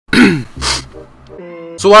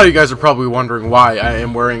So a lot of you guys are probably wondering why I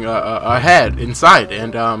am wearing a hat inside,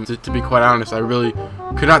 and to be quite honest, I really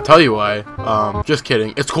could not tell you why. Just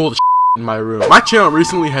kidding. It's cold as in my room. My channel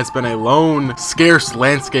recently has been a lone, scarce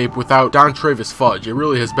landscape without Don Travis Fudge. It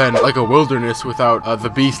really has been like a wilderness without the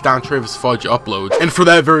beast Don Travis Fudge uploads. And for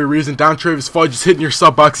that very reason, Don Travis Fudge is hitting your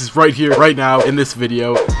sub boxes right here, right now, in this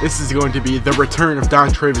video. This is going to be the return of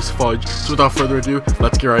Don Travis Fudge. So without further ado,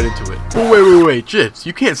 let's get right into it. Oh, wait, Jips,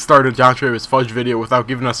 you can't start a Don Travis Fudge video without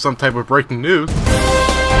giving us some type of breaking news.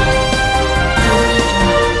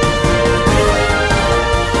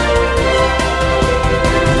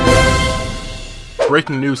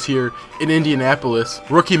 Breaking news here in Indianapolis.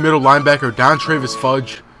 Rookie middle linebacker Don Travis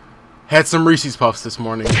Fudge had some Reese's Puffs this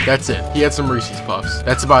morning. That's it. He had some Reese's Puffs.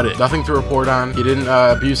 That's about it. Nothing to report on. He didn't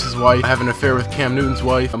abuse his wife, have an affair with Cam Newton's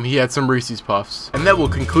wife. He had some Reese's Puffs. And that will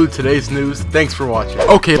conclude today's news. Thanks for watching.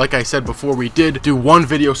 Okay, like I said before, we did do one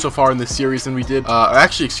video so far in this series, and we did,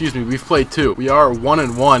 actually, excuse me, we've played two. We are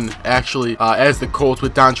 1-1, actually, as the Colts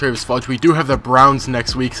with Don Travis Fudge. We do have the Browns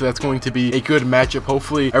next week, so that's going to be a good matchup.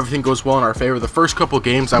 Hopefully, everything goes well in our favor. The first couple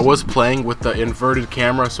games, I was playing with the inverted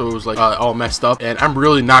camera, so it was, like, all messed up, and I'm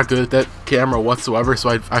really not good at that camera whatsoever, so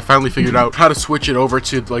I finally figured out how to switch it over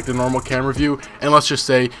to like the normal camera view. And let's just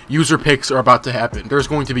say user picks are about to happen. There's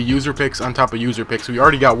going to be user picks on top of user picks. We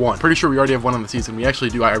already got one. Pretty sure we already have one on the season. We actually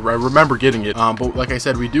do. I remember getting it. But like I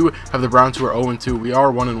said, we do have the Browns who are 0-2. We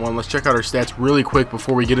are 1-1. Let's check out our stats really quick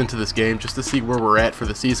before we get into this game, just to see where we're at for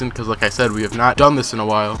the season, because like I said, we have not done this in a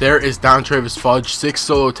while. There is Don Travis Fudge, 6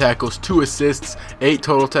 solo tackles, 2 assists, 8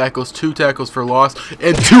 total tackles, 2 tackles for loss,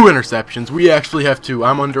 and 2 interceptions. We actually have 2.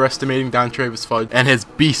 I'm underestimating Don Travis Fudge and his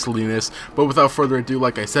beastliness, but without further ado,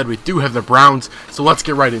 like I said, we do have the Browns, so let's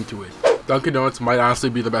get right into it. Dunkin' Donuts might honestly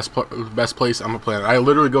be the best place on the planet. I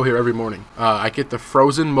literally go here every morning. I get the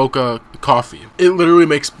frozen mocha coffee. It literally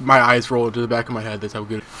makes my eyes roll into the back of my head. That's how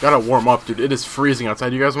good. Gotta warm up, dude. It is freezing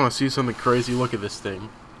outside. You guys want to see something crazy? Look at this thing.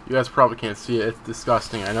 You guys probably can't see it. It's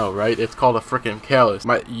disgusting, I know, right? It's called a freaking callus.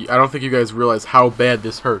 I don't think you guys realize how bad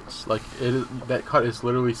this hurts. Like, that cut is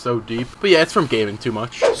literally so deep. But yeah, it's from gaming too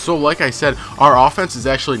much. So like I said, our offense is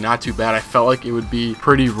actually not too bad. I felt like it would be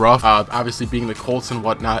pretty rough, obviously being the Colts and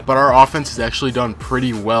whatnot. But our offense has actually done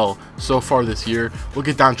pretty well so far this year. Look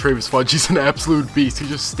at Don Travis Fudge. He's an absolute beast. He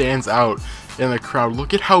just stands out in the crowd.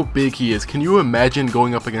 Look at how big he is. Can you imagine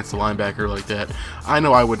going up against a linebacker like that? I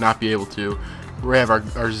know I would not be able to. We have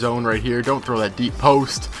our zone right here. Don't throw that deep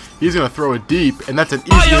post. He's going to throw it deep, and that's an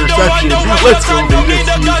easy interception. Let's go, baby.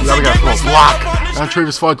 Now we got to throw a block. Don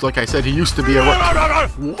Travis Fudge, like I said, he used to be a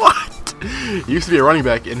what? He used to be a running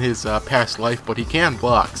back in his past life, but he can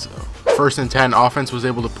block, so. 1st and 10, offense was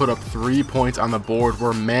able to put up 3 points on the board.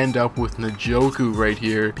 We're manned up with Njoku right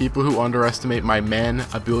here. People who underestimate my man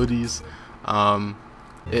abilities,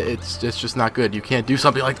 it's just not good. You can't do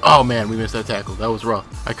something like, oh man, we missed that tackle. That was rough.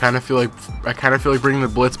 I kind of feel like bringing the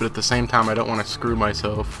blitz, but at the same time, I don't want to screw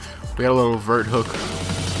myself. We got a little vert hook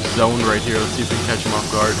zone right here. Let's see if we can catch him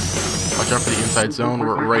off guard. Watch out for the inside zone.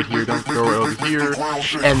 We're right here. Don't throw it over here.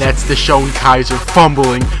 And that's Deshaun Kaiser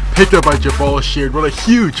fumbling, picked up by Jabal Sheard. What a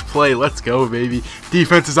huge play. Let's go, baby.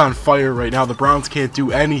 Defense is on fire right now. The Browns can't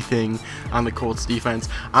do anything on the Colts defense.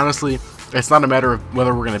 Honestly, it's not a matter of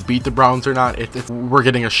whether we're going to beat the Browns or not. We're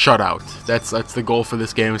getting a shutout. That's the goal for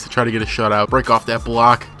this game, is to try to get a shutout. Break off that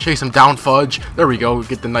block. Chase him down, Fudge. There we go.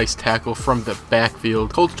 Get the nice tackle from the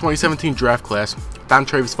backfield. Colts 2017 draft class. Don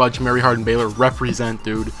Travis Fudge, Mary Hardin-Baylor. Represent,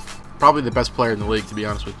 dude. Probably the best player in the league, to be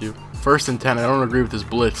honest with you. 1st and 10. I don't agree with this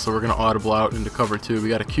blitz, so we're going to audible out into cover 2. We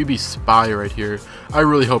got a QB spy right here. I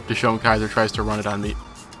really hope Deshaun Kaiser tries to run it on me.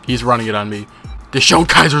 He's running it on me. Deshaun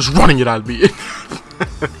Kaiser's running it on me.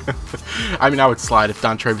 I mean, I would slide if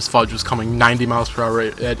Don Travis Fudge was coming 90 miles per hour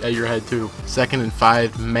at your head too. 2nd and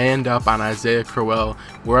 5, manned up on Isaiah Crowell.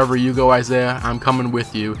 Wherever you go, Isaiah, I'm coming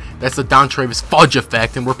with you. That's the Don Travis Fudge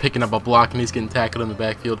effect, and we're picking up a block, and he's getting tackled in the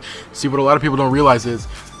backfield. See, what a lot of people don't realize is,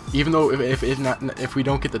 even though if we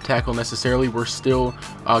don't get the tackle necessarily, we're still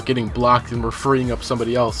getting blocked, and we're freeing up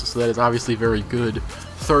somebody else. So that is obviously very good.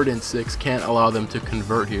 3rd and 6, can't allow them to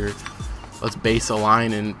convert here. Let's base a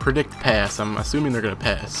line and predict pass. I'm assuming they're going to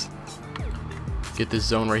pass. Get this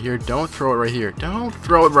zone right here. Don't throw it right here. Don't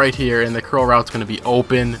throw it right here. And the curl route's going to be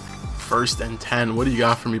open. 1st and 10. What do you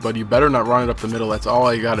got for me, buddy? You better not run it up the middle. That's all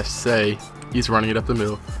I got to say. He's running it up the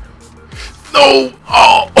middle. No!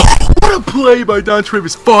 Oh! What a play by Don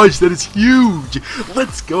Travis Fudge. That is huge.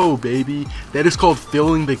 Let's go, baby. That is called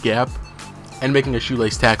filling the gap and making a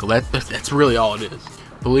shoelace tackle. That's really all it is.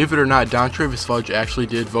 Believe it or not, Don Travis Fudge actually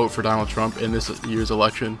did vote for Donald Trump in this year's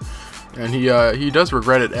election, and he does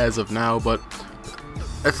regret it as of now, but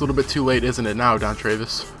that's a little bit too late, isn't it now, Don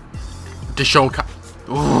Travis? Deshaun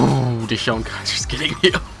Kaiser's getting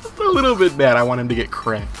healed. A little bit bad. I want him to get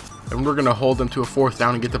cracked. And we're going to hold them to a 4th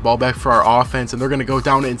down and get the ball back for our offense. And they're going to go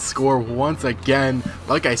down and score once again.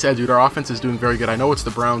 Like I said, dude, our offense is doing very good. I know it's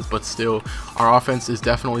the Browns, but still, our offense is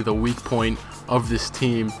definitely the weak point of this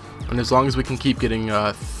team. And as long as we can keep getting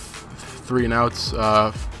 3 and outs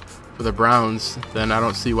for the Browns, then I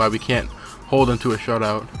don't see why we can't hold them to a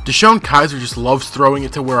shutout. Deshaun Kaiser just loves throwing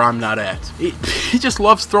it to where I'm not at. He just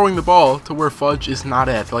loves throwing the ball to where Fudge is not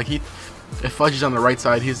at. Like, if Fudge is on the right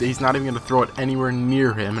side, he's not even going to throw it anywhere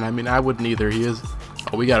near him. And I mean, I wouldn't either. He is.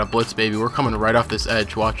 Oh, we got a blitz, baby. We're coming right off this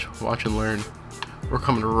edge. Watch and learn. We're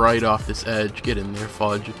coming right off this edge. Get in there,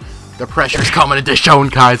 Fudge. The pressure's coming, and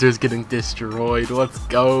Deshaun Kaiser's getting destroyed. Let's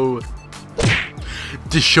go.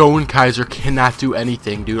 Deshaun Kaiser cannot do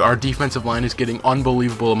anything, dude. Our defensive line is getting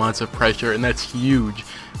unbelievable amounts of pressure, and that's huge.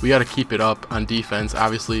 We got to keep it up on defense.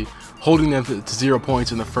 Obviously, holding them to 0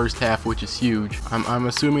 points in the first half, which is huge. I'm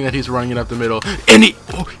assuming that he's running it up the middle, and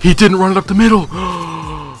he didn't run it up the middle.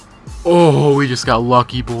 Oh, we just got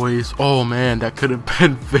lucky, boys. Oh man, that could have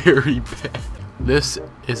been very bad. This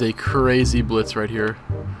is a crazy blitz right here.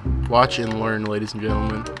 Watch and learn, ladies and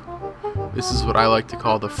gentlemen. This is what I like to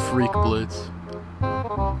call the freak blitz.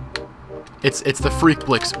 It's the freak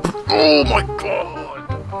blitz. Oh my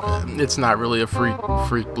god! It's not really a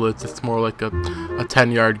freak blitz. It's more like a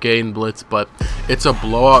 10-yard gain blitz, but it's a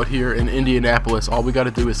blowout here in Indianapolis. All we got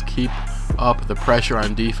to do is keep up the pressure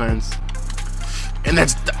on defense, and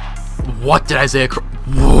that's what did Isaiah?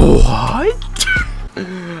 What?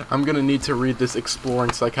 I'm gonna need to read this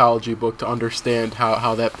exploring psychology book to understand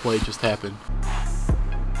how that play just happened.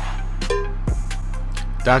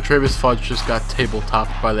 Travis Fudge just got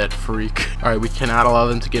table-topped by that freak. Alright, we cannot allow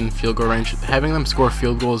them to get in field goal range. Having them score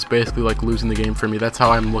field goal is basically like losing the game for me. That's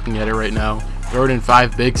how I'm looking at it right now. Third and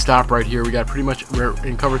 5, big stop right here. We got we're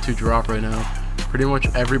in cover 2 drop right now. Pretty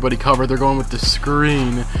much everybody covered. They're going with the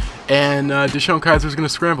screen. And Deshaun Kaiser's going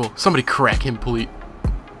to scramble. Somebody crack him, please.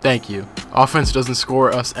 Thank you. Offense doesn't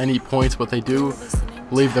score us any points, but they do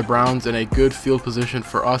leave the Browns in a good field position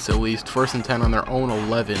for us at least. 1st and 10 on their own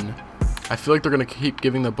 11. I feel like they're going to keep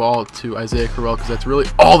giving the ball to Isaiah Crowell because that's really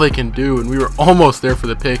all they can do, and we were almost there for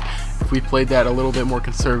the pick. If we played that a little bit more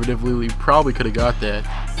conservatively, we probably could have got that.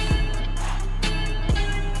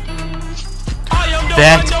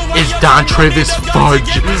 That is Travis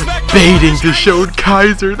Fudge baiting Deshaun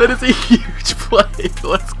Kaiser. That is a huge play.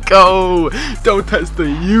 Let's go. Don't test the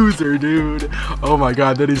user, dude. Oh my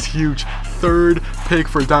god, that is huge. 3rd pick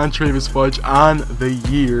for Travis Fudge on the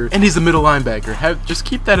year, and he's a middle linebacker. Just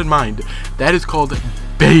keep that in mind. That is called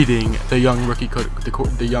baiting the young rookie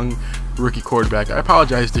quarterback. I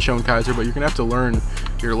apologize, Deshaun Kaiser, but you're gonna have to learn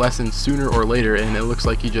your lesson sooner or later, and it looks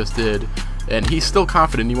like he just did. And he's still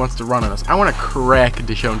confident. He wants to run on us. I want to crack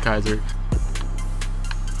Deshaun Kaiser.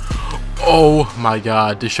 Oh my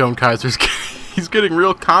god, Deshaun Kaiser's he's getting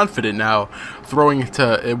real confident now, throwing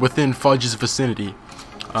to within Fudge's vicinity.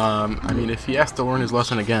 I mean, if he has to learn his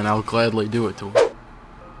lesson again, I'll gladly do it to him.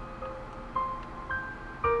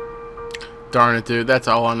 Darn it, dude, that's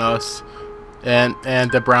all on us. And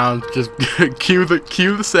the Browns just cue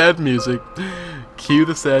the sad music. Cue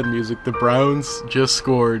the sad music. The Browns just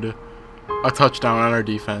scored a touchdown on our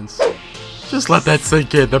defense. Just let that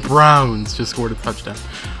sink in. The Browns just scored a touchdown.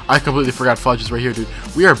 I completely forgot Fudge is right here, dude.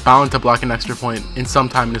 We are bound to block an extra point in some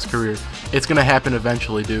time in his career. It's gonna happen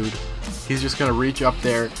eventually, dude. He's just gonna reach up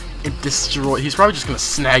there and destroy. He's probably just gonna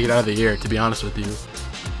snag it out of the air, to be honest with you.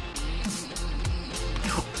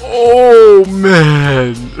 Oh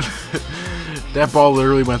man. That ball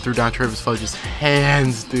literally went through Travis Fudge's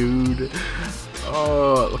hands, dude.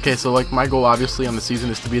 Okay, so like my goal obviously on the season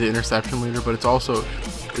is to be the interception leader, but it's also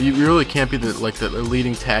you really can't be the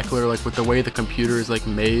leading tackler. Like with the way the computer is like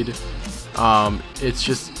made, it's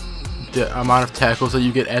just the amount of tackles that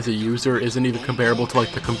you get as a user isn't even comparable to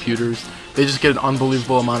like the computers. They just get an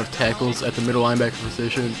unbelievable amount of tackles at the middle linebacker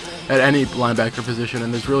position, at any linebacker position,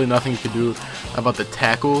 and there's really nothing you can do about the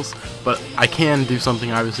tackles. But I can do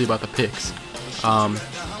something obviously about the picks, and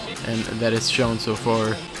that is shown so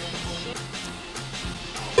far.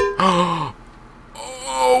 Oh,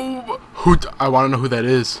 I want to know who that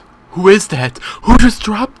is. Who is that? Who just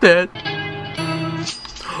dropped that?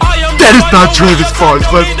 That is not Travis Fudge.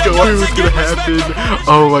 Let's go. I knew it was gonna happen.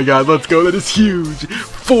 Oh my god, let's go. That is huge.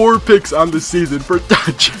 4 picks on the season for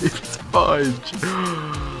Travis Fudge.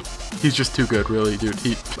 He's just too good, really, dude.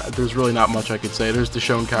 There's really not much I could say. There's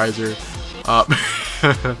Deshaun Kaiser.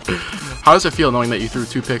 How does it feel knowing that you threw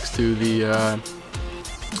 2 picks to the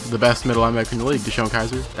the best middle linebacker in the league, Deshaun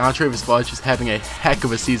Kaiser. Dontravis Fudge is having a heck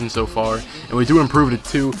of a season so far, and we do improve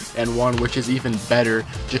to 2-1, which is even better.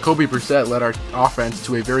 Jacoby Brissett led our offense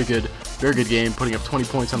to a very good game, putting up 20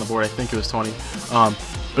 points on the board. I think it was 20.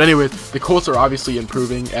 But anyways, the Colts are obviously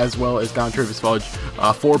improving, as well as Dontravis Fudge.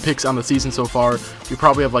 4 picks on the season so far. We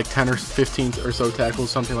probably have like 10 or 15 or so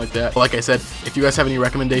tackles, something like that. But like I said, if you guys have any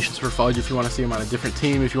recommendations for Fudge, if you want to see him on a different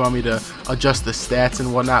team, if you want me to adjust the stats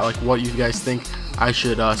and whatnot, like what you guys think I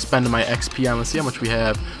should spend my XP on. Let's see how much we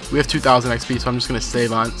have. We have 2,000 XP, so I'm just going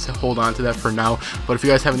to hold on to that for now. But if you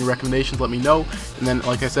guys have any recommendations, let me know. And then,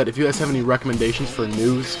 like I said, if you guys have any recommendations for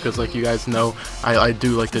news, because like you guys know, I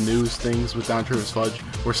do like the news things with Dontravis Fudge,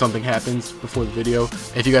 where something happens before the video.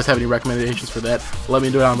 If you guys have any recommendations for that, let me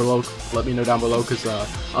know down below. Let me know down below, because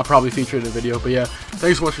I'll probably feature it in a video. But yeah,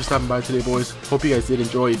 thanks so much for stopping by today, boys. Hope you guys did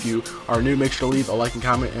enjoy. If you are new, make sure to leave a like and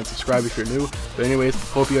comment and subscribe if you're new. But anyways,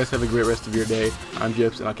 hope you guys have a great rest of your day. I'm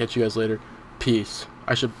Jips, and I'll catch you guys later. Peace.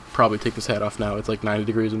 I should probably take this hat off now. It's like 90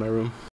 degrees in my room.